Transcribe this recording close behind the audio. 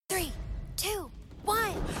2,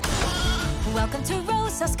 1. Welcome to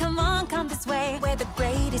Rosas, come on, come this way, where the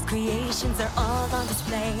greatest creations are all on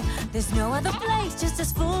display. There's no other place just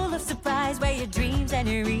as full of surprise, where your dreams and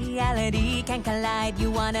your reality can collide. You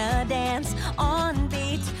wanna dance on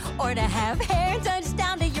beat, or to have hair touch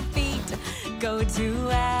down to your feet? Go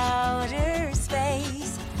to outer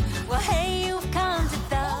space. Well, hey, you've come to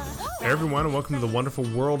the... Hey everyone, and welcome to the wonderful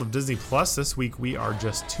world of Disney Plus. This week we are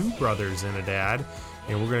just two brothers and a dad,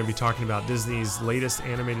 and we're going to be talking about Disney's latest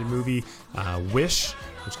animated movie, Wish,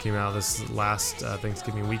 which came out this last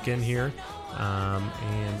Thanksgiving weekend here.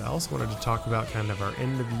 And I also wanted to talk about kind of our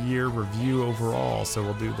end of the year review overall, so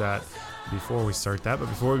we'll do that before we start that. But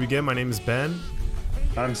before we begin, my name is Ben.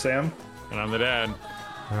 I'm Sam. And I'm the dad.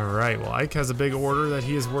 All right, well, Ike has a big order that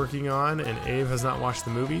he is working on, and Abe has not watched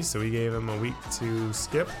the movie, so we gave him a week to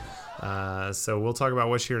skip. So we'll talk about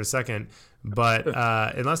Wish here in a second. But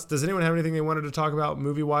does anyone have anything they wanted to talk about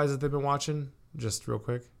movie-wise that they've been watching? Just real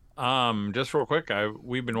quick. Just real quick,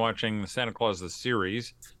 we've been watching Santa Claus the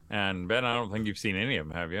series, and Ben, I don't think you've seen any of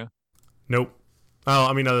them, have you? Nope. Oh,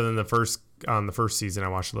 I mean, other than the first season, I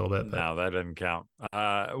watched a little bit. But... No, that doesn't count.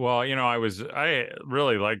 Well, you know, I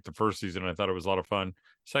really liked the first season. I thought it was a lot of fun.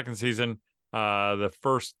 Second season, the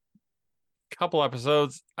first couple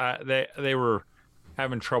episodes, they were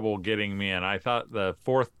having trouble getting me in. I thought the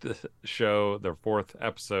fourth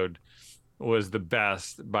episode was the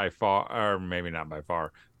best by far, or maybe not by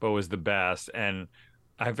far, but was the best. And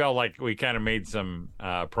I felt like we kind of made some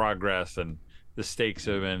progress, and the stakes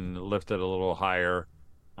have been lifted a little higher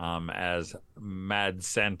as Mad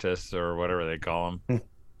Santas, or whatever they call him,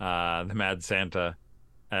 the Mad Santa,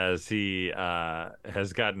 as he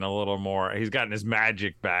has gotten a little more, he's gotten his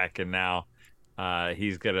magic back, and now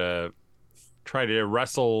he's gonna try to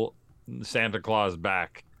wrestle Santa Claus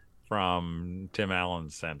back from Tim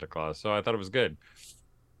Allen's Santa Claus. So I thought it was good.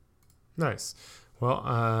 Nice. Well,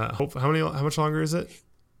 how much longer is it?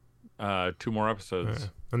 2 more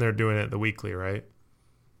episodes. And they're doing it the weekly, right?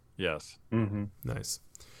 Yes. Mm-hmm. Nice.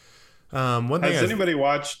 One thing has anybody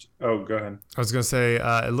watched? Oh, go ahead. I was gonna say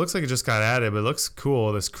it looks like it just got added, but it looks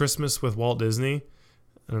cool. This Christmas with Walt Disney.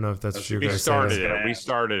 I don't know if that's what you guys We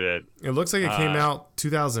started it. It looks like it came out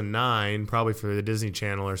 2009, probably for the Disney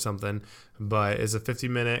Channel or something. But it's a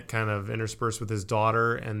 50-minute kind of interspersed with his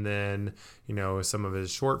daughter, and then some of his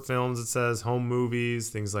short films. It says home movies,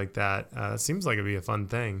 things like that. It seems like it'd be a fun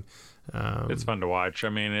thing. It's fun to watch. I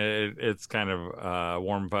mean, it's kind of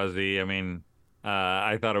warm fuzzy. I mean,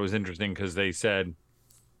 I thought it was interesting because they said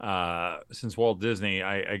since Walt Disney,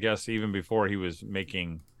 I guess even before he was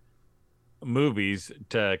making movies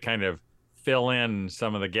to kind of fill in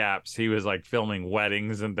some of the gaps, he was like filming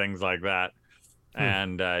weddings and things like that.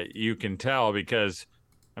 And you can tell because,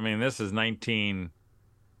 I mean, this is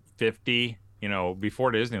 1950,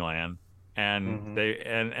 before Disneyland, and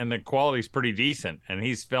and the quality's pretty decent, and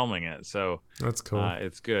he's filming it, so that's cool.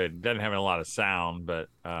 It's good. Doesn't have a lot of sound, but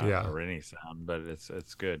or any sound, but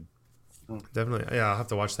it's good. Definitely, yeah. I'll have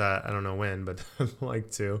to watch that. I don't know when, but I'd like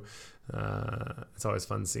to. It's always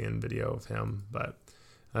fun seeing video of him, but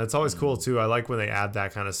it's always cool too. I like when they add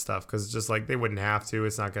that kind of stuff because it's just like they wouldn't have to.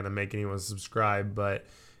 It's not going to make anyone subscribe, but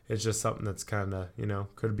it's just something that's kind of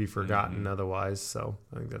could be forgotten otherwise. So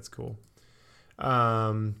I think that's cool.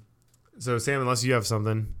 So Sam, unless you have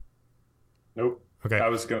something. Nope. Okay. That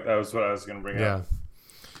was what I was gonna bring up.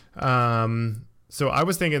 Yeah. So I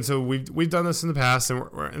was thinking, so we've done this in the past,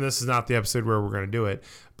 and this is not the episode where we're going to do it,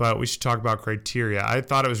 but we should talk about criteria. I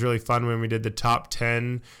thought it was really fun when we did the top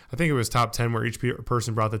 10. I think it was top 10 where each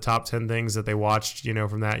person brought the top 10 things that they watched,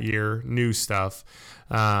 from that year, new stuff.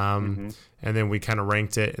 And then we kind of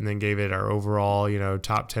ranked it and then gave it our overall,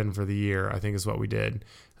 top 10 for the year, I think is what we did.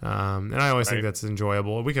 And I always think that's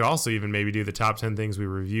enjoyable. We could also even maybe do the top 10 things we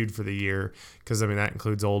reviewed for the year, because I mean that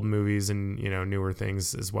includes old movies and newer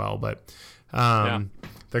things as well. But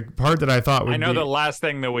the part that I thought would the last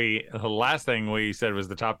thing we said was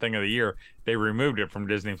the top thing of the year. They removed it from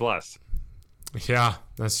Disney Plus. Yeah,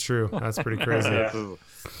 that's true. That's pretty crazy.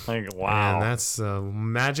 Like, wow, and that's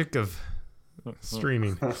magic of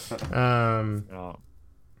streaming.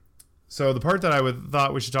 So the part that I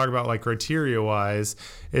thought we should talk about, like criteria-wise,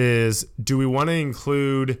 is do we want to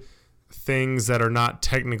include things that are not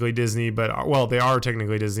technically Disney, but they are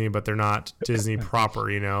technically Disney, but they're not Disney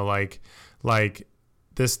proper. Like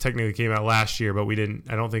this technically came out last year, but we didn't.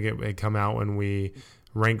 I don't think it had come out when we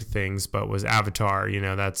ranked things, but was Avatar.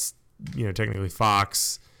 That's technically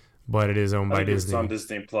Fox, but it is owned by Disney. It's on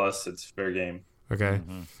Disney Plus. It's fair game. Okay,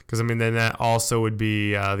 because I mean then that also would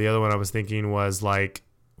be the other one I was thinking was like.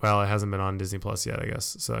 Well, it hasn't been on Disney Plus yet, I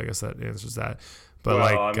guess. So I guess that answers that. But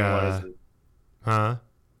what is it?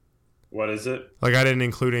 What is it? Like I didn't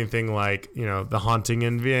include anything like, you know, The Haunting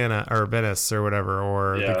in Vienna or Venice or whatever,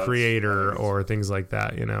 or Yeah, The Creator that's- or things like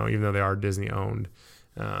that, you know, even though they are Disney owned.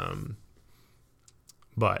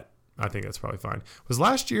 But I think that's probably fine. Was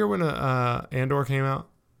last year when Andor came out?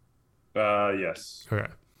 Yes. Okay.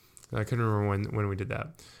 I couldn't remember when we did that.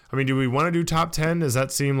 I mean, do we want to do top 10? Does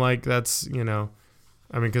that seem like that's, you know,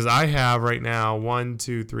 I mean, because I have right now 1,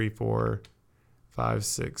 2, 3, 4, 5,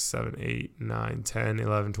 6, 7, 8, 9, 10,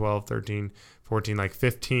 11, 12, 13, 14, like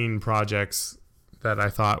 15 projects that I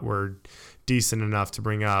thought were decent enough to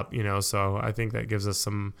bring up, you know, so I think that gives us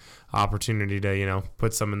some opportunity to, you know,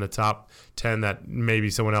 put some in the top 10 that maybe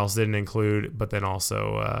someone else didn't include, but then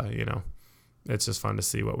also, you know, it's just fun to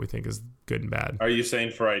see what we think is good and bad. Are you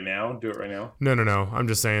saying for right now? Do it right now? No. I'm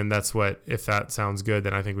just saying that's what, if that sounds good,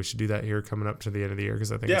 then I think we should do that here coming up to the end of the year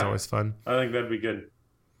because I think it's Yeah. always fun. I think that'd be good.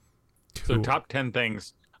 So Cool. top 10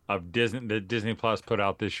 things of Disney that Disney Plus put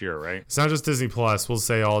out this year, right? It's not just Disney Plus. We'll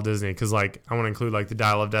say all Disney because, like, I want to include like the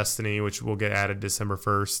Dial of Destiny, which will get added December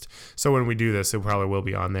 1st. So when we do this, it probably will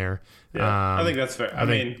be on there. Yeah, I think that's fair. I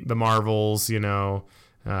think mean, the Marvels, you know,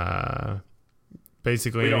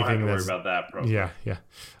 basically we don't have anything to worry that's about that, probably. yeah.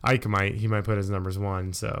 Ike might put his numbers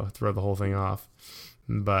 1, so throw the whole thing off.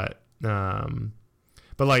 But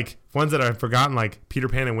like ones that I've forgotten, like Peter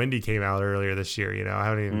Pan and Wendy came out earlier this year. You know, I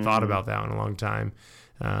haven't even thought about that one in a long time.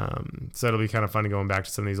 So it'll be kind of fun going back to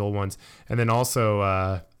some of these old ones. And then also,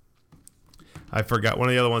 I forgot one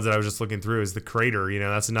of the other ones that I was just looking through is The Crater. You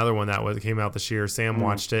know, that's another one that came out this year. Sam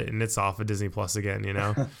watched it, and it's off of Disney Plus again. You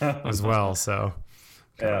know, as well. So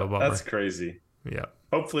kind of a Yeah, bummer. that's crazy. Yeah.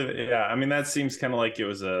 Hopefully, yeah. I mean, that seems kind of like it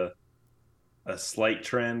was a slight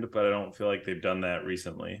trend, but I don't feel like they've done that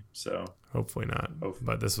recently. So Hopefully not. Hopefully.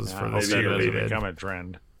 But this was I for hope this that year. doesn't They did. become a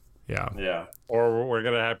trend. Yeah. yeah, Or we're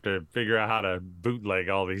going to have to figure out how to bootleg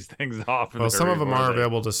all these things off. Well, some of them are before they-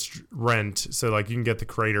 available to rent. So, like, you can get The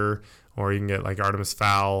Crater, or you can get, like, Artemis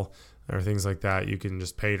Fowl, or things like that. You can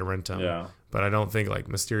just pay to rent them. yeah. But I don't think, like,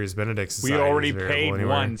 Mysterious Benedict We Society already is available paid anywhere.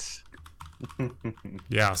 once.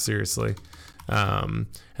 Yeah, seriously. And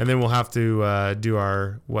then we'll have to do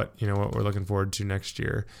our what we're looking forward to next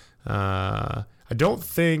year. I don't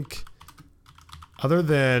think, other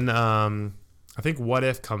than I think What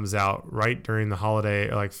If comes out right during the holiday,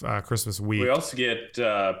 like Christmas week. We also get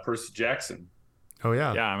Percy Jackson. Oh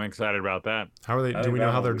yeah. Yeah, I'm excited about that. How are they? I Do think we know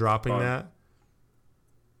that how one they're will be dropping fun. that?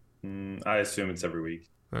 I assume it's every week.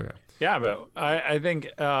 Okay. Yeah, but I think,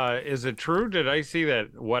 is it true? Did I see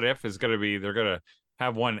that What If is going to be, they're going to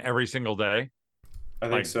have one every single day? I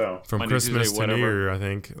think Like- so. From Monday, Christmas Tuesday, to New whatever. Year, I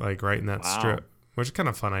think, like right in that Wow. strip, which is kind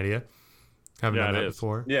of a fun idea. Haven't Yeah, done it that is.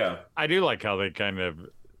 before. Yeah, I do like how they kind of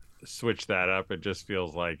switch that up. It just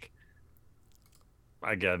feels like,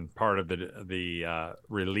 again, part of the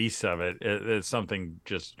release of it. It's something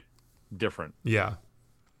just different. Yeah.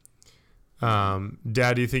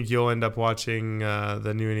 Dad, do you think you'll end up watching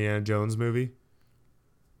the new Indiana Jones movie?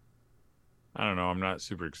 I don't know. I'm not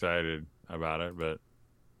super excited about it, but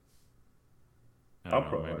I I'll don't know,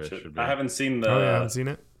 probably maybe watch it. should be. I haven't seen the. Oh, yeah, I haven't seen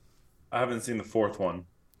it. I haven't seen the fourth one.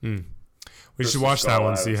 We Crystal should watch that Skull,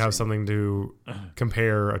 one I so you haven't have seen. something to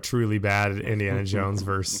compare a truly bad Indiana Jones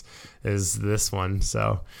verse is this one.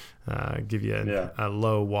 So give you Yeah. a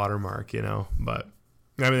low watermark, you know. But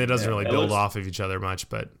I mean, it doesn't Yeah, really it build looks- off of each other much.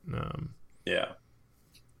 But Yeah.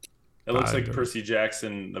 It looks I like don't- Percy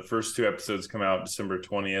Jackson. The first 2 episodes come out December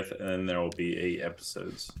 20th, and then there will be 8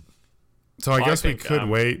 episodes. so I Well, I guess we think, could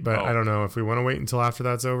wait, but oh. I don't know if we want to wait until after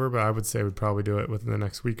that's over. But I would say we'd probably do it within the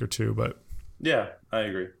next week or two. But Yeah, I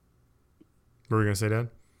agree. what were we gonna say, Dad?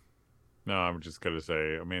 No, I'm just gonna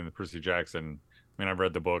say. I mean, the Percy Jackson. I mean, I've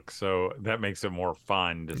read the book, so that makes it more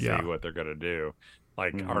fun to Yeah. see what they're gonna do.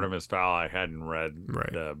 Like Mhm. Artemis Fowl, I hadn't read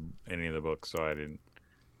Right. any of the books, so I didn't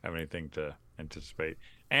have anything to anticipate.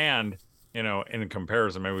 And in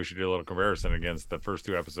comparison, maybe we should do a little comparison against the first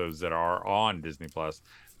 2 episodes that are on Disney Plus,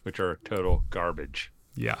 which are total garbage.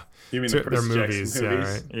 Yeah, You mean So the they're Percy movies, Jackson yeah,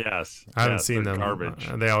 movies? right. Yes, I haven't yes, seen they're them. Garbage.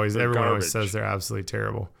 Everyone They're always garbage. says they're absolutely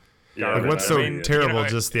terrible. Yeah, Like, but what's I so mean, terrible? I-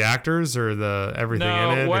 Just the actors or the everything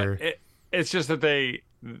in it? Or? It's just that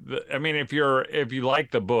I mean, if you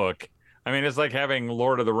like the book, I mean, it's like having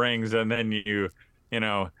Lord of the Rings, and then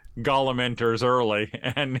Gollum enters early,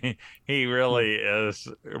 and he really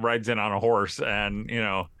rides in on a horse, and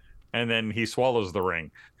then he swallows the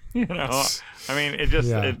ring. I mean, it just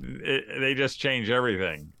Yeah. they just change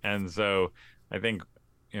everything, and so I think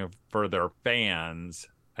for their fans,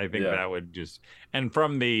 I think Yeah. that would just, and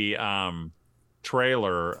from the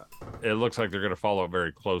trailer, it looks like they're going to follow it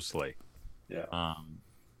very closely. Yeah. Yeah.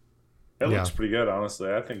 It looks pretty good,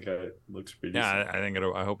 honestly. I think it looks pretty decent. Yeah, I think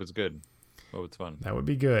I hope it's good. Oh, it's fun. That would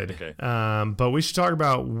be good. Okay. But we should talk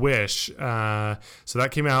about Wish. So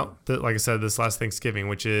that came out, like I said, this last Thanksgiving,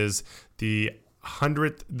 which is the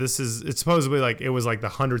 100th. It's supposedly like it was like the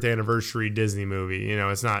 100th anniversary Disney movie. You know,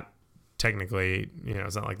 it's not technically, you know,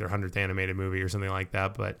 it's not like their 100th animated movie or something like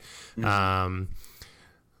that. But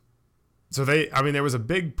so there was a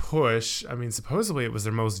big push. I mean, supposedly it was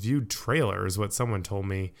their most viewed trailer, is what someone told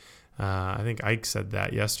me. I think Ike said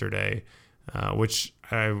that yesterday. Which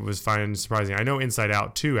I was finding surprising. I know Inside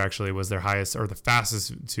Out 2 actually was their highest or the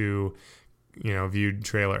fastest to, you know, viewed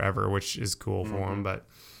trailer ever, which is cool for them. But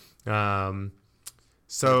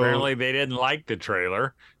so apparently they didn't like the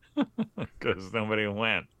trailer because nobody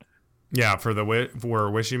went. Yeah, for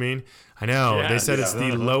Wish, you mean? I know. Yeah, they said it's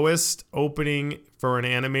the lowest opening for an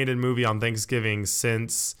animated movie on Thanksgiving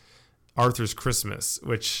since Arthur's Christmas,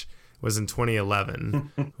 which was in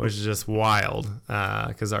 2011, which is just wild.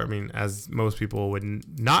 Because, I mean, as most people would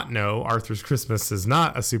not know, Arthur's Christmas is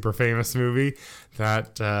not a super famous movie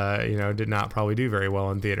that, did not probably do very well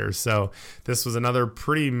in theaters. So this was another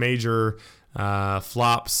pretty major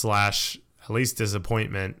flop / at least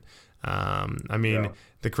disappointment.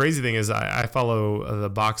 The crazy thing is I follow the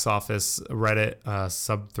box office Reddit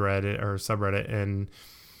subreddit, and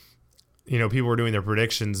you know, people were doing their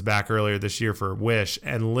predictions back earlier this year for Wish,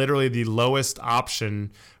 and literally the lowest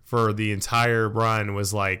option for the entire run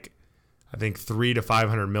was like, I think 300 to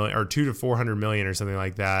 500 million or 200 to 400 million or something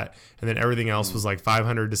like that. And then everything else was like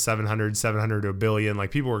 500 to 700 to a billion.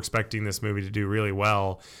 Like, people were expecting this movie to do really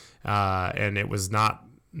well. And it was not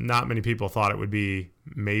many people thought it would be,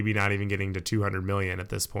 maybe not even getting to 200 million at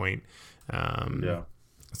this point.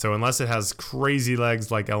 So unless it has crazy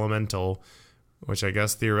legs like Elemental, which I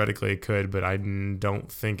guess theoretically it could, but I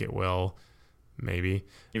don't think it will. Maybe.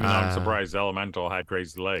 Even though I'm surprised Elemental had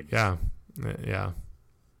crazy legs. Yeah.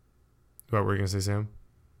 What were you going to say, Sam?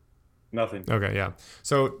 Nothing. Okay, yeah.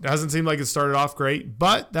 So it hasn't seemed like it started off great,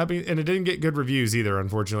 but and it didn't get good reviews either,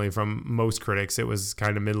 unfortunately, from most critics. It was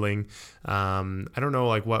kind of middling. I don't know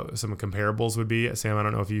like what some comparables would be. Sam, I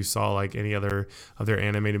don't know if you saw like any other of their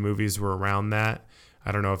animated movies were around that.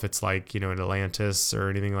 I don't know if it's like, in Atlantis or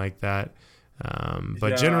anything like that.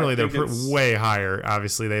 But generally they're way higher.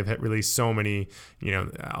 Obviously they've released so many,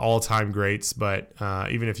 all-time greats, but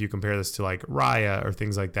even if you compare this to like Raya or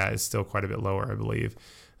things like that, it's still quite a bit lower, I believe.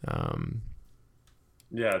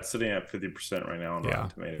 It's sitting at 50% right now on Rotten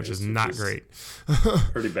Tomatoes, which is not great.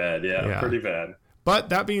 Pretty bad. Yeah, pretty bad. But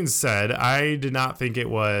that being said, I did not think it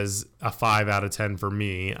was a 5 out of 10 for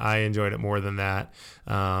me. I enjoyed it more than that.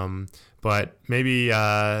 But maybe,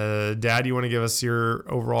 Dad, you want to give us your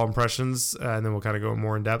overall impressions, and then we'll kind of go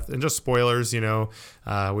more in depth. And just spoilers,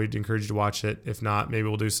 we'd encourage you to watch it. If not, maybe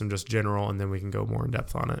we'll do some just general, and then we can go more in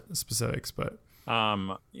depth on it, specifics. But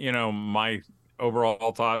my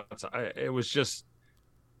overall thoughts, it was just,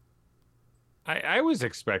 I was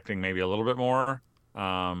expecting maybe a little bit more.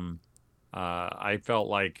 I felt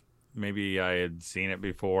like maybe I had seen it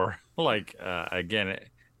before. Again,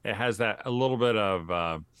 it has that a little bit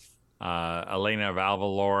of Elena of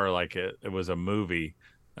Avalor, like it was a movie.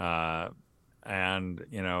 And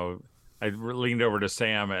I leaned over to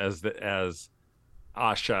Sam as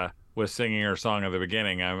Asha was singing her song at the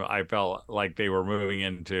beginning. I felt like they were moving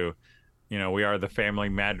into, We Are the Family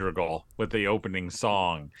Madrigal with the opening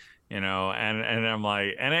song, and I'm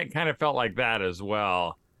like, and it kind of felt like that as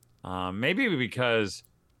well. Maybe because,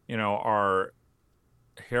 our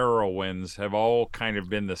heroines have all kind of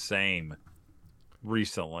been the same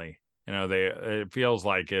recently. It feels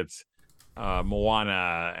like it's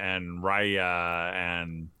Moana and Raya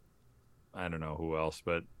and I don't know who else,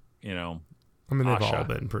 but they've Asha. All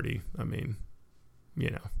been pretty.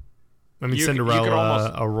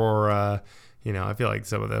 Cinderella, Aurora. I feel like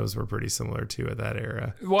some of those were pretty similar too at that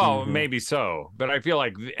era. Well, maybe so, but I feel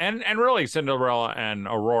like, and really Cinderella and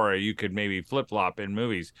Aurora, you could maybe flip flop in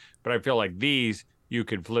movies, but I feel like these you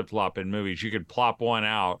could flip flop in movies. You could plop one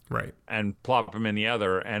out, right, and plop them in the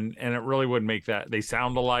other, and it really would make that they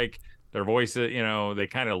sound alike. Their voices, they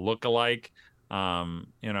kind of look alike.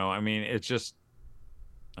 It's just,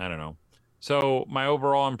 I don't know. So my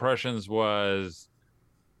overall impressions was,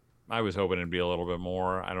 I was hoping it'd be a little bit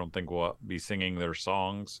more. I don't think we'll be singing their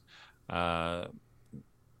songs ever.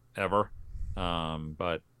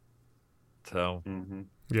 But so,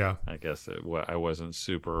 yeah, I guess I wasn't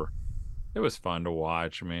super. It was fun to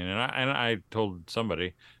watch. And I told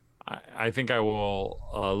somebody, I think I will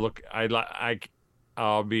look.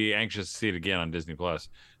 I'll be anxious to see it again on Disney Plus,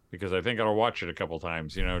 because I think I'll watch it a couple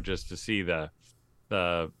times. Just to see the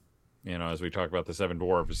as we talk about the Seven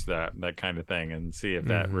Dwarfs, that kind of thing, and see if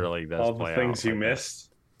that really does all play the things out you like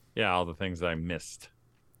missed. That. Yeah, all the things that I missed.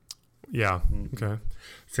 Yeah. Okay.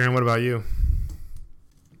 Sam, what about you?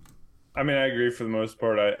 I mean, I agree for the most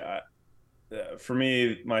part. For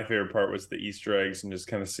me, my favorite part was the Easter eggs and just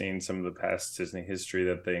kind of seeing some of the past Disney history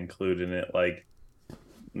that they include in it, like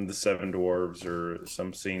the Seven Dwarves or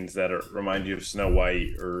some scenes that remind you of Snow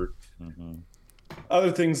White or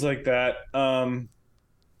other things like that. I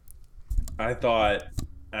thought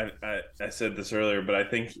I said this earlier, but I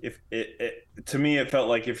think if it to me it felt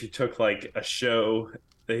like if you took like a show,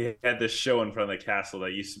 they had this show in front of the castle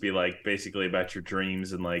that used to be like basically about your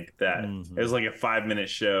dreams and like that. It was like a 5-minute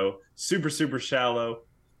show, super shallow.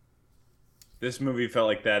 This movie felt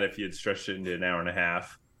like that if you had stretched it into an hour and a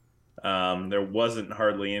half. There wasn't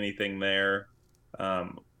hardly anything there.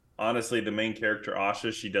 Honestly, the main character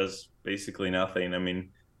Asha, she does basically nothing. I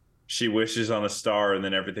mean, she wishes on a star and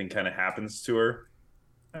then everything kind of happens to her.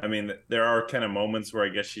 I mean, there are kind of moments where I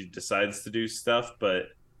guess she decides to do stuff, but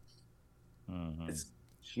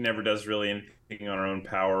she never does really anything on her own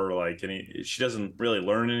power. Like she doesn't really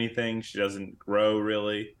learn anything. She doesn't grow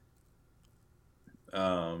really.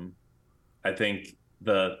 I think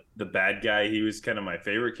the bad guy, he was kind of my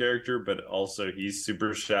favorite character, but also he's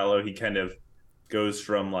super shallow. He kind of goes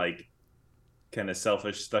from like kind of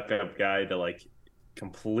selfish, stuck up guy to like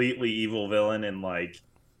completely evil villain in like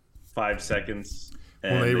 5 seconds.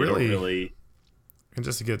 And well, they don't really, and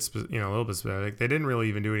just to get a little bit specific, they didn't really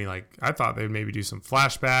even do any, like, I thought they'd maybe do some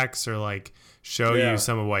flashbacks or like show you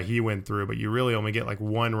some of what he went through, but you really only get like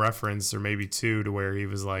one reference or maybe two to where he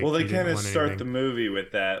was like, well, they kind of start the movie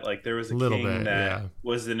with that. Like there was a little king bit, that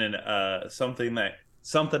was in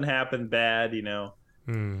something happened bad,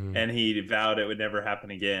 and he vowed it would never happen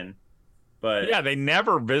again. But yeah, they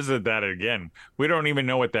never visit that again. We don't even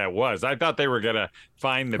know what that was. I thought they were gonna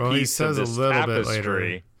find the piece of this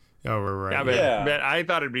tapestry. Oh, we're right. Yeah, but I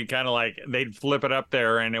thought it'd be kind of like they'd flip it up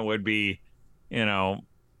there, and it would be,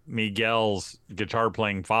 Miguel's guitar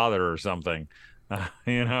playing father or something. But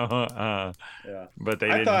they didn't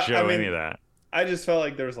show any of that. I just felt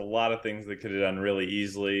like there was a lot of things that could have done really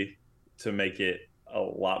easily to make it a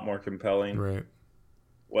lot more compelling. Right.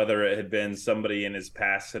 Whether it had been somebody in his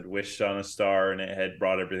past had wished on a star and it had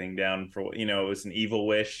brought everything down for, it was an evil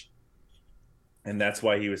wish. And that's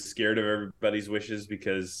why he was scared of everybody's wishes,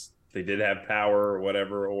 because they did have power or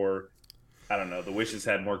whatever, or I don't know, the wishes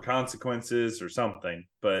had more consequences or something.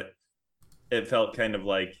 But it felt kind of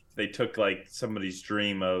like they took like somebody's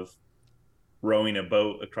dream of rowing a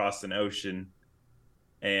boat across an ocean,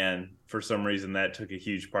 and for some reason that took a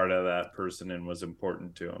huge part of that person and was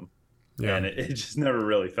important to him. Yeah. And it just never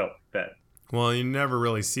really felt like that. Well, you never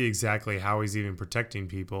really see exactly how he's even protecting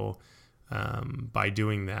people by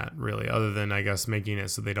doing that, really, other than, I guess, making it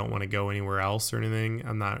so they don't want to go anywhere else or anything.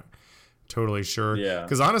 I'm not totally sure. Yeah.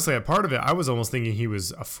 Because honestly, a part of it, I was almost thinking he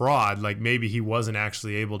was a fraud. Like maybe he wasn't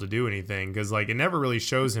actually able to do anything, because like it never really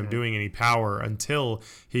shows him doing any power until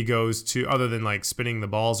he goes to, other than like spinning the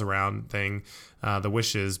balls around thing, the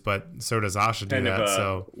wishes. But so does Asha do that.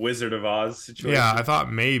 So Wizard of Oz situation. Yeah, I thought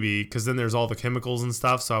maybe, because then there's all the chemicals and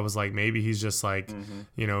stuff. So I was like, maybe he's just like,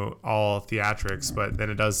 all theatrics. But then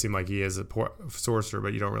it does seem like he is a sorcerer,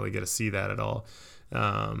 but you don't really get to see that at all.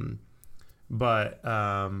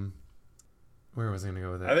 Where was I going to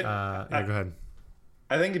go with that? Go ahead.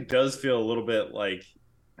 I think it does feel a little bit like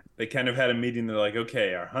they kind of had a meeting. They're like,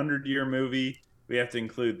 okay, our 100-year movie, we have to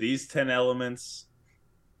include these 10 elements,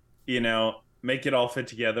 make it all fit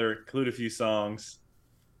together, include a few songs.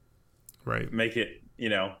 Right. Make it,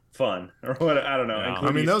 fun or what. I don't know. Yeah.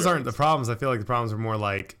 I mean, those aren't the problems. I feel like the problems are more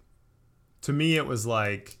like, to me, it was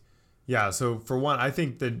like, yeah. So for one, I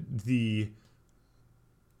think that the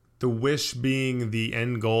wish being the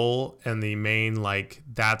end goal and the main, like,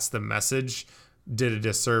 that's the message, did a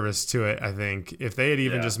disservice to it. I think if they had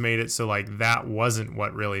even just made it so like that wasn't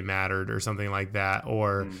what really mattered or something like that,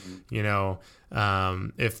 or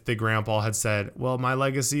if the grandpa had said, well, my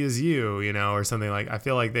legacy is you, or something, like, I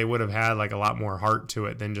feel like they would have had like a lot more heart to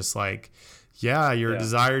it than just like, your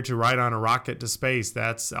desire to ride on a rocket to space,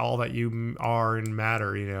 that's all that you are and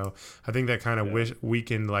matter. I think that kind of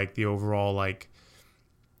weakened like the overall like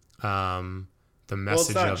the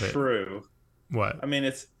message of it. Well, it's not true. What? I mean,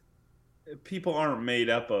 it's, people aren't made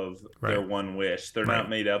up of their one wish. They're not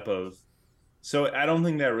made up of, so I don't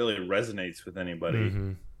think that really resonates with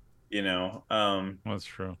anybody. That's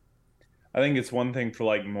true. I think it's one thing for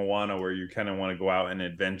like Moana, where you kind of want to go out and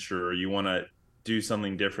adventure, or you want to do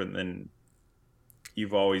something different than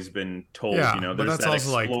you've always been told. But that's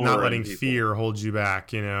also like not letting fear hold you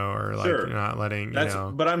back, or like not letting,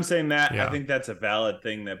 But I'm saying that I think that's a valid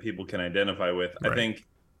thing that people can identify with. I think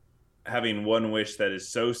having one wish that is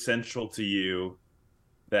so central to you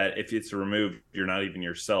that if it's removed, you're not even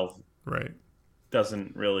yourself, Right.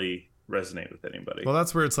 doesn't really resonate with anybody. Well,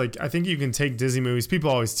 that's where it's like, I think you can take Disney movies. People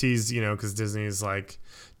always tease, because Disney is like,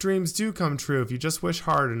 dreams do come true if you just wish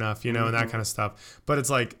hard enough, and that kind of stuff. But it's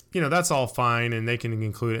like, that's all fine, and they can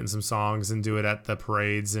include it in some songs and do it at the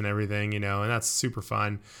parades and everything, and that's super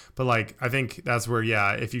fun. But like, I think that's where,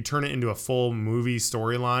 if you turn it into a full movie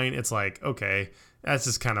storyline, it's like, okay, that's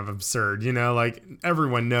just kind of absurd, like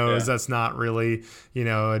everyone knows that's not really,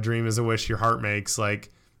 a dream is a wish your heart makes. Like,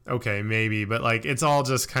 okay, maybe, but like it's all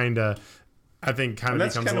just kind of, I think,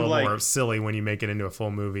 becomes a little more silly when you make it into a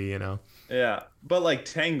full movie, Yeah, but like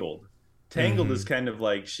Tangled is kind of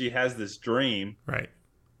like she has this dream, right?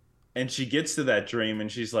 And she gets to that dream,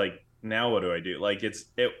 and she's like, "Now what do I do?" Like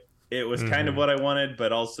it was kind of what I wanted,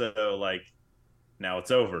 but also like now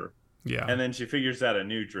it's over. Yeah, and then she figures out a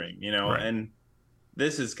new dream, right. And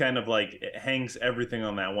this is kind of like it hangs everything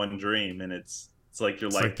on that one dream, and it's like your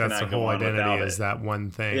life like that's the whole identity is that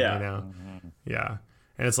one thing, Yeah.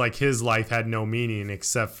 And it's like his life had no meaning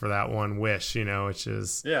except for that one wish, which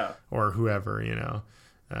is or whoever, which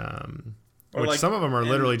like, some of them are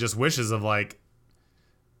literally just wishes of like,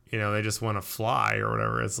 they just want to fly or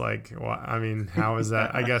whatever. It's like, well, I mean, how is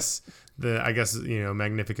that? I guess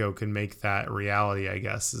Magnifico can make that reality, I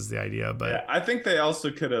guess, is the idea. But I think they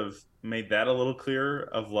also could have made that a little clearer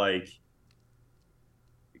of like,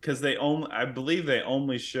 because I believe they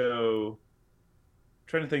only show. I'm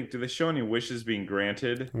trying to think, do they show any wishes being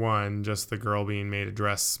granted? One, just the girl being made a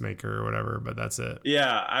dressmaker or whatever, but that's it.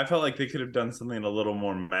 Yeah, I felt like they could have done something a little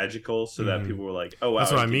more magical so that people were like, "Oh, wow."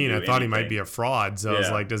 That's what I mean. I thought he might be a fraud, so I was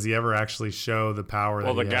like, does he ever actually show the power?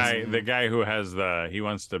 Well, the guy who has he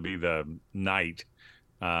wants to be the knight.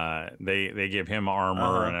 They give him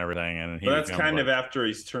armor and everything, and but that's kind of after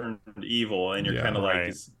he's turned evil, and you're kind of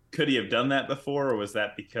like, could he have done that before, or was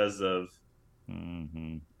that because of?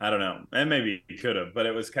 I don't know, and maybe he could have, but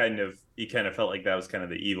it was he kind of felt like that was kind of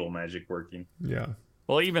the evil magic working. Yeah.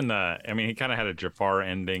 Well, even he kind of had a Jafar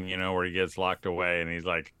ending, where he gets locked away, and he's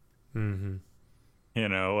like,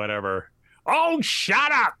 whatever. Oh,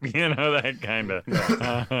 shut up! That kind of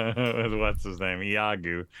with what's his name,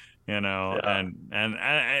 Iago. And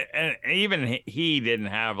even he didn't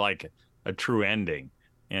have like a true ending.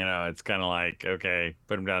 It's kind of like, okay,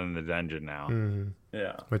 put him down in the dungeon now.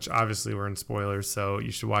 Yeah. Which obviously we're in spoilers, so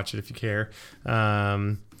you should watch it if you care.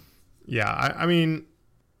 I mean,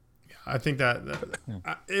 I think that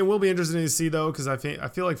it will be interesting to see though, because I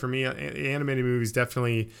feel like for me, animated movies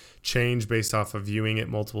definitely change based off of viewing it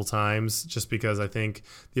multiple times. Just because I think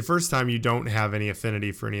the first time you don't have any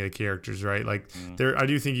affinity for any of the characters, right? Like I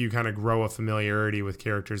do think you kind of grow a familiarity with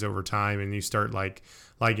characters over time, and you start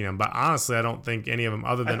liking them. But honestly, I don't think any of them,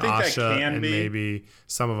 other than Asha and maybe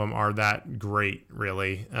some of them, are that great,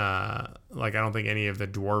 really. Like I don't think any of the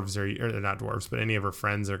dwarves or they're not dwarves, but any of her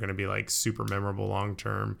friends are going to be like super memorable long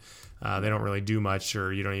term. They don't really do much,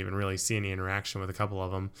 or you don't even really see any interaction with a couple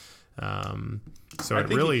of them. So I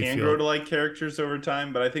think you can grow to like characters over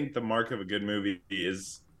time, but I think the mark of a good movie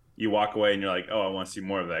is you walk away and you're like, oh, I want to see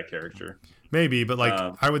more of that character. Maybe, but like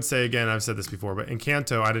I would say again, I've said this before, but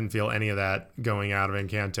Encanto, I didn't feel any of that going out of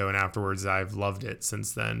Encanto, and afterwards I've loved it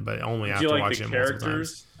since then, but only after watching it multiple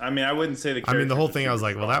times. I mean, I wouldn't say the characters. I mean, the whole thing, I was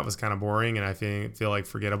like, well, that was kind of boring, and I feel like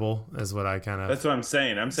forgettable is what I kind of. That's what I'm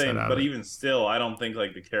saying. But even still, I don't think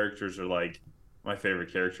like the characters are like my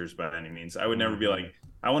favorite characters by any means. I would never be like,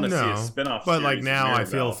 I want to see a spinoff. But like now, I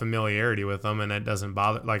feel familiarity with them, and it doesn't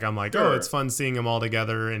bother. Like I'm like, oh, it's fun seeing them all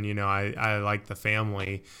together, and I like the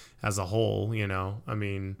family as a whole. I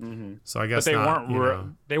mean, so I guess. But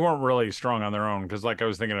they weren't really strong on their own, because like I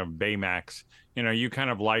was thinking of Baymax. You kind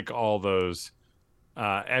of like all those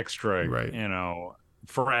extra, right.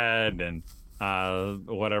 Fred and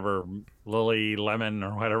whatever, Lily Lemon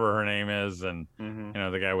or whatever her name is, and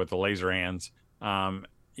the guy with the laser hands.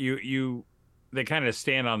 They kind of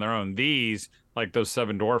stand on their own. These, like those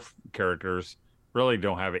Seven Dwarf characters, really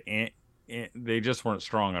don't have it. They just weren't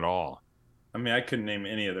strong at all. I mean, I couldn't name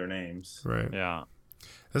any of their names. Right. Yeah.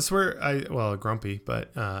 That's where Grumpy,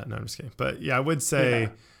 but no, I'm just kidding. But yeah, I would say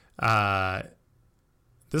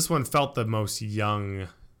this one felt the most young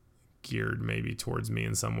geared maybe towards me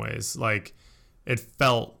in some ways. Like it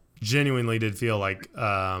genuinely did feel like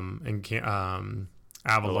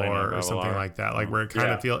Avalor or something like that, like where it kind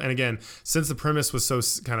of and again, since the premise was so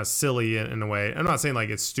kind of silly in a way, I'm not saying like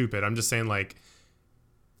it's stupid, I'm just saying like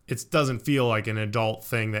it doesn't feel like an adult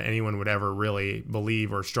thing that anyone would ever really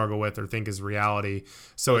believe or struggle with or think is reality.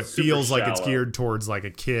 So it feels like it's geared towards like a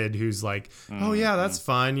kid who's like, oh yeah, that's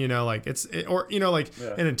fun, like or like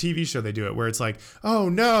in a TV show they do it where it's like, oh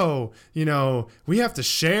no, we have to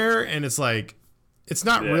share, and it's like it's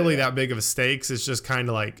not really that big of a stakes. It's just kind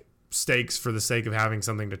of like stakes for the sake of having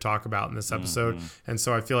something to talk about in this episode. And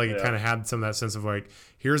so I feel like it kind of had some of that sense of like,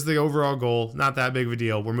 here's the overall goal, not that big of a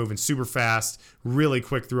deal. We're moving super fast, really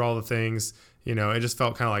quick through all the things. You know, it just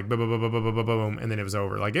felt kind of like boom, boom, boom, boom, boom, boom, boom, and then it was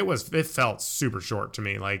over. Like it felt super short to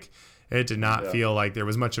me. Like it did not feel like there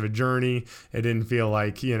was much of a journey. It didn't feel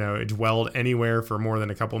like, you know, it dwelled anywhere for more than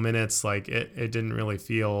a couple minutes. Like it didn't really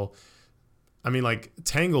feel, I mean, like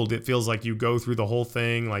Tangled, it feels like you go through the whole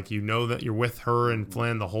thing. Like, you know that you're with her and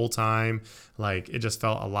Flynn the whole time. Like it just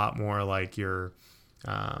felt a lot more like you're,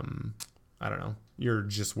 I don't know, you're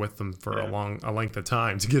just with them for a length of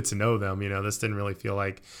time to get to know them. You know, this didn't really feel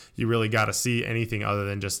like you really got to see anything other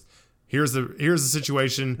than just, here's the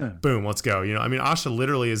situation, boom, let's go. You know, I mean, Asha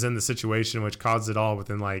literally is in the situation, which caused it all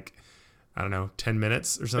within like, I don't know, 10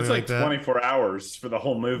 minutes or something like that. It's like 24 hours for the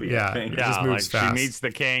whole movie. Yeah, I think. it just moves fast. She meets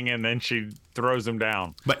the king and then she throws him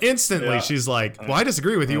down. But instantly she's like, well, I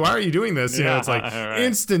disagree with you. Why are you doing this? You know, it's like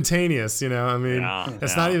instantaneous, you know. I mean,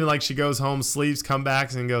 it's not even like she goes home, sleeps, comes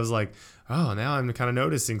back and goes like, oh, now I'm kind of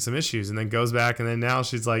noticing some issues, and then goes back, and then now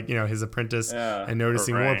she's like, you know, his apprentice and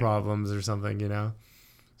noticing more problems or something, you know.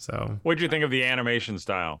 So what did you think of the animation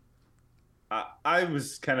style? I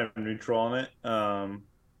was kind of neutral on it.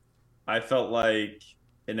 I felt like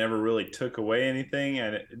it never really took away anything,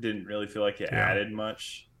 and it didn't really feel like it added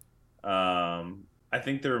much. I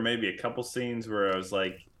think there were maybe a couple scenes where I was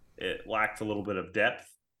like, it lacked a little bit of depth.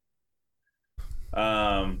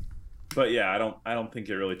 But yeah, I don't think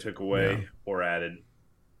it really took away or added.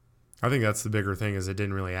 I think that's the bigger thing, is it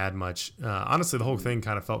didn't really add much. Honestly, the whole thing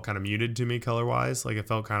kind of felt kind of muted to me color-wise. Like it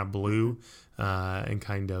felt kind of blue and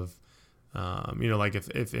kind of, you know, like if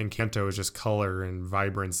Encanto was just color and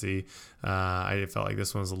vibrancy, I felt like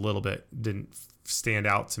this one was a little bit, didn't stand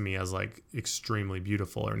out to me as like extremely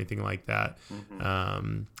beautiful or anything like that.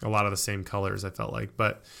 A lot of the same colors I felt like,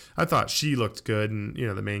 but I thought she looked good, and you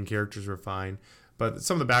know, the main characters were fine. But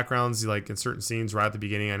some of the backgrounds, like in certain scenes right at the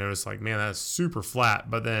beginning, I noticed like, man, that's super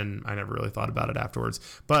flat. But then I never really thought about it afterwards.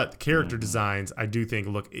 But the character designs, I do think,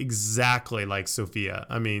 look exactly like Sophia.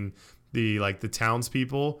 I mean, the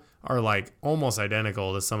townspeople are like almost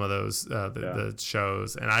identical to some of those the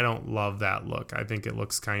shows, and I don't love that look. I think it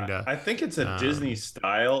looks kind of. I think it's a Disney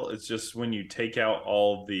style. It's just when you take out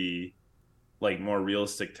all the like more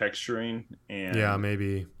realistic texturing and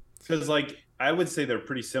maybe because like. I would say they're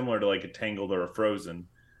pretty similar to like a Tangled or a Frozen,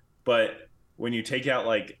 but when you take out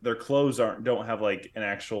like their clothes don't have like an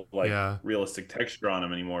actual like realistic texture on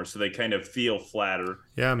them anymore, so they kind of feel flatter.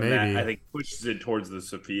 Yeah, maybe that, I think pushes it towards the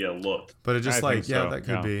Sophia look. But it just like that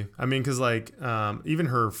could be. I mean, because like even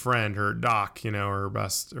her friend, her Doc, you know, her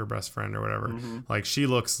best friend or whatever, like she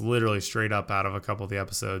looks literally straight up out of a couple of the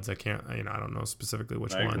episodes. I don't know specifically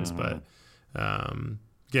which ones, but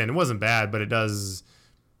again, it wasn't bad, but it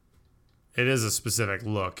is a specific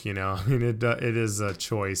look, you know. I mean, it is a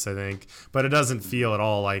choice, I think, but it doesn't feel at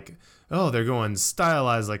all like, oh, they're going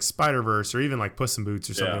stylized like Spider-Verse or even like Puss in Boots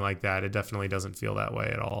or something like that. It definitely doesn't feel that way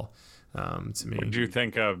at all to me. What did you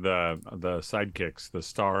think of the sidekicks, the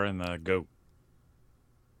star and the goat?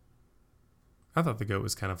 I thought the goat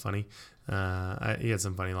was kind of funny. He had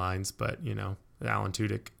some funny lines, but you know, Alan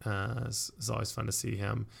Tudyk is always fun to see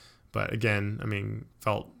him. But again, I mean,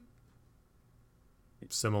 felt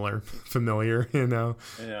similar, familiar, you know.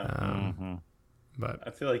 But I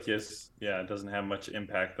feel like it doesn't have much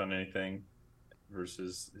impact on anything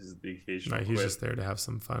versus the occasional he's just there to have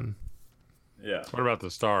some fun. Yeah. What about the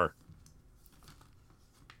star?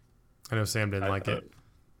 I know Sam didn't like it.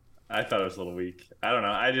 I thought it was a little weak. I don't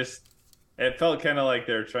know. It felt kind of like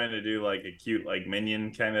they were trying to do like a cute like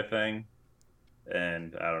minion kind of thing,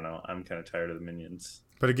 and I don't know. I'm kind of tired of the minions.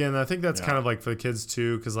 But again, I think that's kind of like for the kids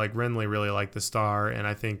too, because like Renly really liked the star, and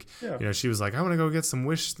I think you know, she was like, I want to go get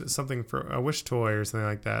something for a wish toy or something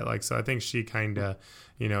like that. Like, so I think she kind of,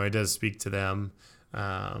 you know, it does speak to them.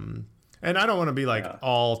 And I don't want to be like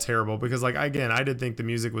all terrible, because like again, I did think the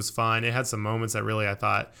music was fun. It had some moments that really I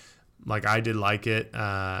thought. Like I did like it,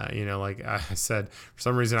 you know, like I said, for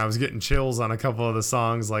some reason I was getting chills on a couple of the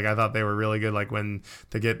songs. Like I thought they were really good. Like when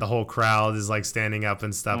the whole crowd is like standing up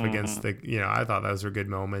and stuff against the, you know, I thought those were good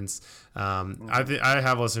moments. I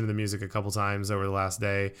have listened to the music a couple times over the last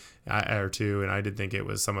day or two, and I did think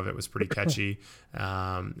some of it was pretty catchy.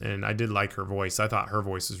 And I did like her voice. I thought her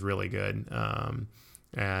voice was really good.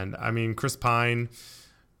 And I mean, Chris Pine,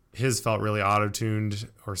 his felt really auto-tuned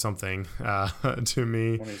or something to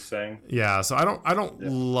me when he's saying. Yeah, so I don't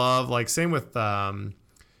love, like, same with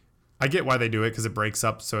I get why they do it, because it breaks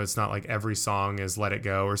up, so it's not like every song is Let It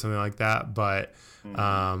Go or something like that. But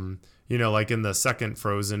you know, like in the second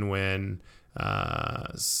Frozen, when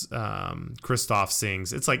Christoph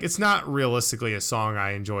sings. It's like, it's not realistically a song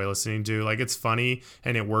I enjoy listening to. Like, it's funny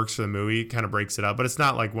and it works for the movie, kind of breaks it up, but it's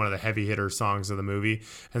not like one of the heavy hitter songs of the movie.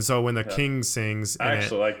 And so when the King sings, I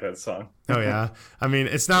actually like that song. Oh yeah, I mean,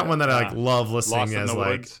 it's not one that I like love listening as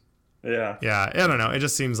like. Woods. Yeah, I don't know. It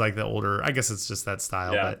just seems like the older. I guess it's just that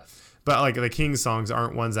style, but like the King songs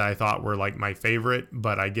aren't ones that I thought were like my favorite.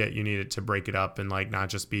 But I get you need it to break it up and like not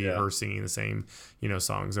just be her singing the same,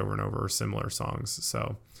 songs over and over or similar songs.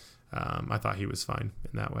 So I thought he was fine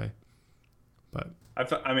in that way. But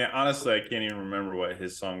I mean, honestly, I can't even remember what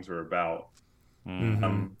his songs were about.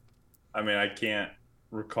 Mm-hmm. I mean, I can't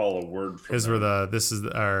recall a word from his them.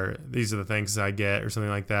 were these are the thanks I get or something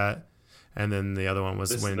like that. And then the other one was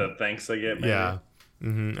this when is the thanks I get. Maybe? Yeah.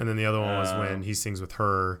 Mm-hmm. And then the other one was when he sings with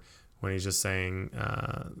her, when he's just saying.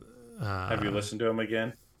 Have you listened to him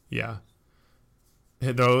again? Yeah.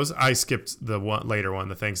 Those I skipped the one later one,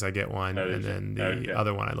 the thanks I get one, and then the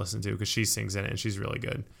other one I listened to because she sings in it and she's really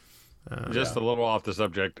good. Just a little off the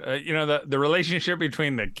subject. The relationship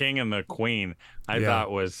between the king and the queen, I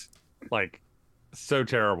thought was like so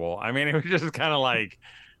terrible. I mean, it was just kind of like.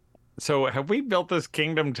 So have we built this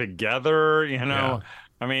kingdom together?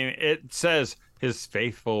 I mean, it says his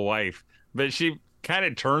faithful wife, but she kind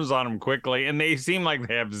of turns on him quickly, and they seem like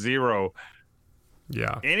they have zero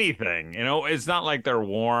anything. It's not like they're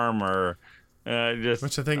warm or just.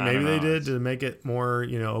 Which I think maybe they did to make it more,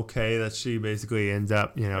 okay that she basically ends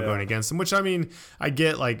up, going against him. Which I mean, I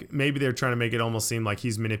get like maybe they're trying to make it almost seem like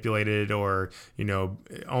he's manipulated or,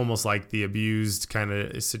 almost like the abused kind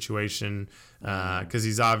of situation. Because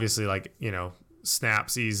he's obviously like,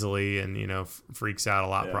 snaps easily and, freaks out a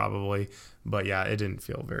lot probably. But yeah, it didn't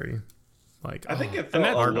feel very like. I think it felt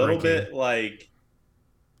a little bit like.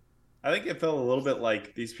 I think it felt a little bit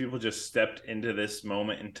like these people just stepped into this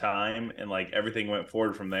moment in time and like everything went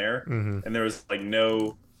forward from there. Mm-hmm. And there was like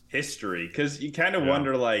no history because you kind of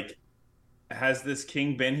wonder like, has this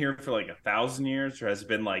king been here for like 1,000 years or has it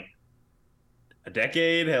been like a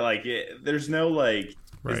decade? Like there's no like,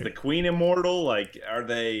 is the queen immortal? Like, are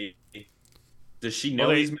they? Does she know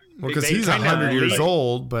he's? Because he's 100 years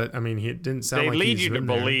old, but I mean, he didn't sound like. They lead he's you to been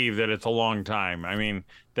there. believe that it's a long time. I mean,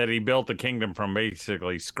 that he built the kingdom from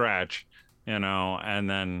basically scratch, and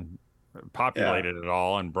then populated it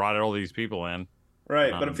all and brought all these people in.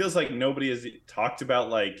 Right, but it feels like nobody has talked about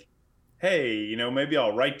like, hey, maybe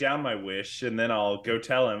I'll write down my wish and then I'll go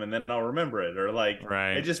tell him and then I'll remember it, or like,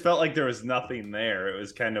 it just felt like there was nothing there. It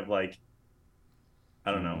was kind of like,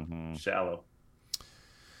 I don't know, shallow.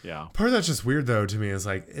 Yeah. Part of that's just weird though to me is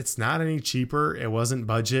like it's not any cheaper. It wasn't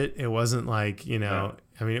budget. It wasn't like,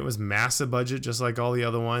 I mean, it was massive budget just like all the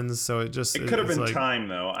other ones. So it could have been like, time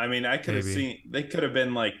though. I mean, I could have seen they could have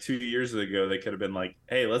been like 2 years ago, they could have been like,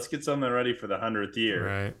 hey, let's get something ready for the 100th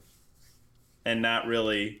year. Right. And not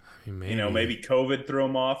really, maybe COVID threw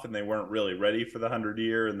them off and they weren't really ready for the 100th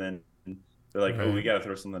year. And then they're like, oh, we got to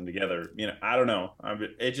throw something together. I don't know.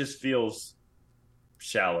 It just feels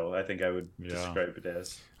shallow. I think I would describe it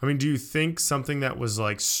as. I mean, do you think something that was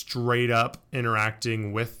like straight up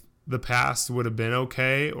interacting with the past would have been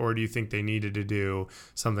okay? Or do you think they needed to do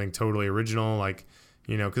something totally original? Like,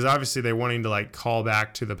 because obviously they're wanting to like call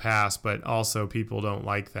back to the past, but also people don't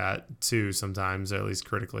like that too sometimes, or at least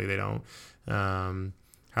critically they don't.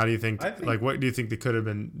 How do you think, like, what do you think they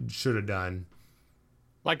should have done?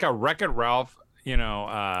 Like a Wreck-It Ralph,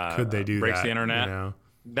 could they do breaks that, the internet?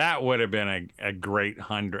 That would have been a great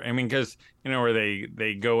 100. I mean, because where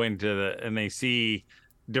they go into and they see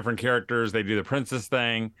different characters, they do the princess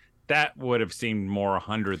thing. That would have seemed more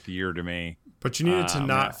 100th year to me. But you needed to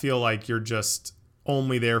not feel like you're just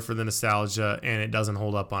only there for the nostalgia and it doesn't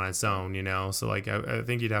hold up on its own, So like I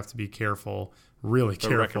think you'd have to be careful, really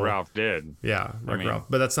careful. Wreck-It Ralph did. Yeah, Wreck-It Ralph.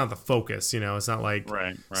 But that's not the focus, It's not like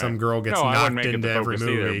some girl gets I knocked into every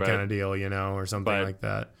movie either, kind of deal, or something like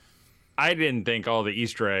that. I didn't think all the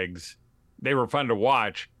Easter eggs, they were fun to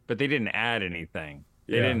watch, but they didn't add anything.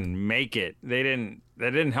 They didn't make it. They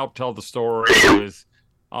didn't help tell the story. It was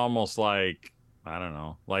almost like, I don't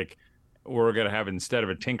know, like we're going to have, instead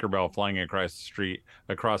of a Tinkerbell flying across the street,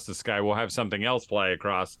 across the sky, we'll have something else fly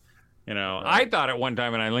across. I thought at one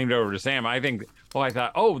time, and I leaned over to Sam, I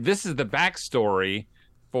thought, this is the backstory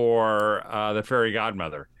for the fairy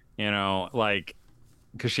godmother, like,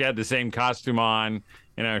 because she had the same costume on.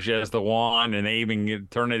 She has the wand, and they even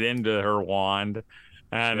turn it into her wand.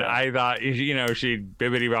 And I thought, she'd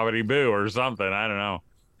bibbity bobbity boo or something. I don't know.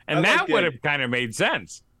 And that would have kind of made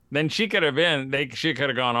sense. Then she could have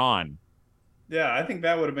gone on. Yeah, I think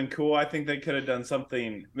that would have been cool. I think they could have done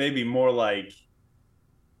something maybe more like,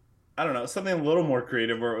 I don't know, something a little more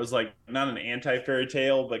creative where it was like not an anti-fairy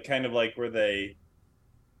tale, but kind of like where they,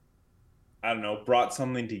 I don't know, brought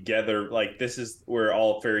something together. Like, this is where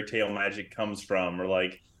all fairy tale magic comes from, or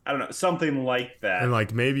like, I don't know, something like that. And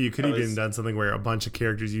like maybe you could even done something where a bunch of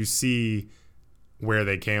characters you see where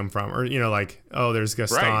they came from, or like, oh, there's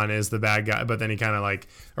Gaston is the bad guy, but then he kind of like,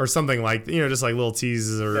 or something like, just like little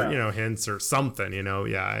teases or hints or something.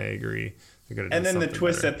 Yeah, I agree. And then the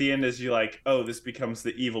twist at the end is you like, oh, this becomes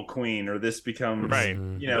the evil queen, or this becomes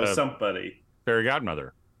somebody, fairy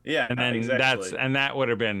godmother. Yeah, and then exactly. that would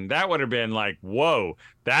have been like, whoa,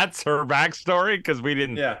 that's her backstory, because we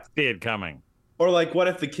didn't see it coming. Or like, what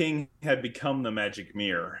if the king had become the magic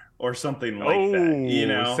mirror or something like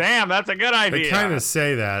that? Sam, that's a good idea. They kind of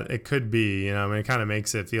say that it could be, it kind of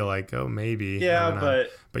makes it feel like, oh, maybe. Yeah,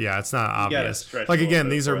 but yeah, it's not obvious. Like, again,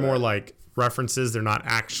 these are more like references. They're not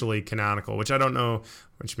actually canonical, which I don't know,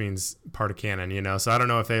 which means part of canon, so I don't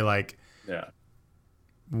know if they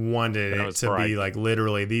wanted it to be like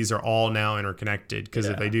literally these are all now interconnected, because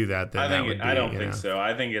if they do that, then I don't think so.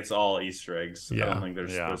 I think it's all Easter eggs. Yeah. I don't think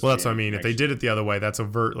there's well, that's what I mean. If they did it the other way, that's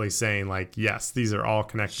overtly saying like, yes, these are all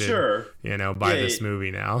connected. Sure. By this movie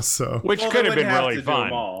now. So which could have been really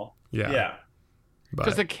fun. Yeah.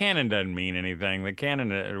 Because the canon doesn't mean anything. The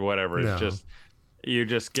canon or whatever is just you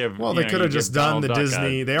just give. Well, they could have just done the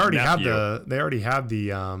Disney. They already have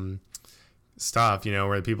the stuff,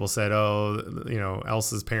 where people said, oh,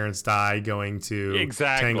 Elsa's parents die going to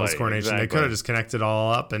Tangled coronation. They could have just connected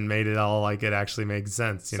all up and made it all like it actually makes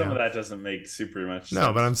sense. Some of that doesn't make super much sense.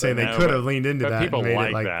 No, but I'm saying they could have leaned into that and made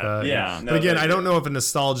it like that. But again, I don't know if a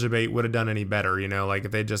nostalgia bait would have done any better, like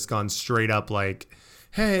if they'd just gone straight up like,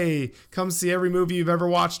 hey, come see every movie you've ever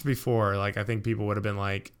watched before. Like, I think people would have been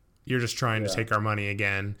like, you're just trying to take our money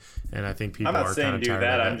again, and I think people are kind of tired of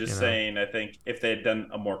it. I'm just saying, I think if they had done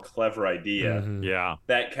a more clever idea,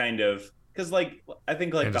 that kind of, because like I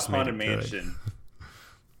think like the Haunted Mansion,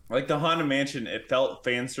 like the Haunted Mansion, it felt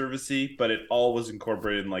fan servicey, but it all was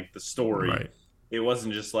incorporated in like the story. Right. It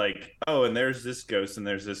wasn't just like, oh, and there's this ghost and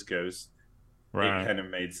there's this ghost. Right. It kind of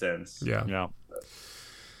made sense. Yeah.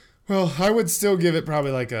 Well, I would still give it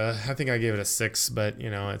probably like I think I gave it a 6, but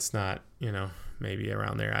it's not, maybe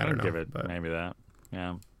around there. I don't know. Give it maybe that.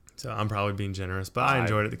 Yeah. So I'm probably being generous, but I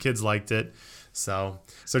enjoyed it. The kids liked it. So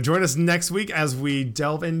join us next week as we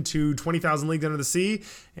delve into 20,000 Leagues Under the Sea,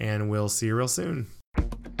 and we'll see you real soon.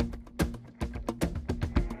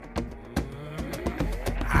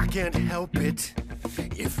 I can't help it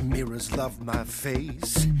if mirrors love my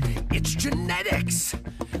face. It's genetics.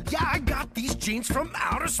 Yeah, I got these genes from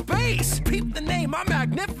outer space. Peep the name, I'm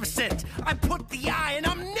magnificent. I put the I and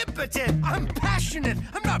I'm omnipotent. I'm passionate,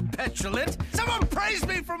 I'm not petulant. Someone praise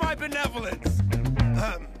me for my benevolence.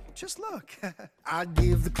 Just look. I'd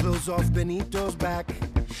give the clothes off Benito's back.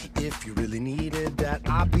 If you really needed that,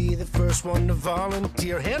 I'd be the first one to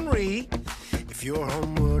volunteer. Henry, if your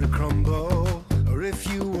home were to crumble, or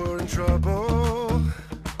if you were in trouble,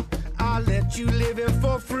 I'll let you live in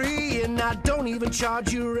for free, and I don't even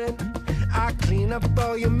charge you rent. I clean up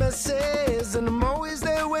all your messes, and I'm always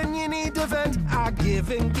there when you need to vent. I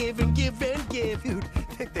give and give and give and give. You'd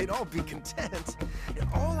think they'd all be content. And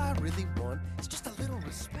all I really want is just a little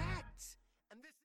respect.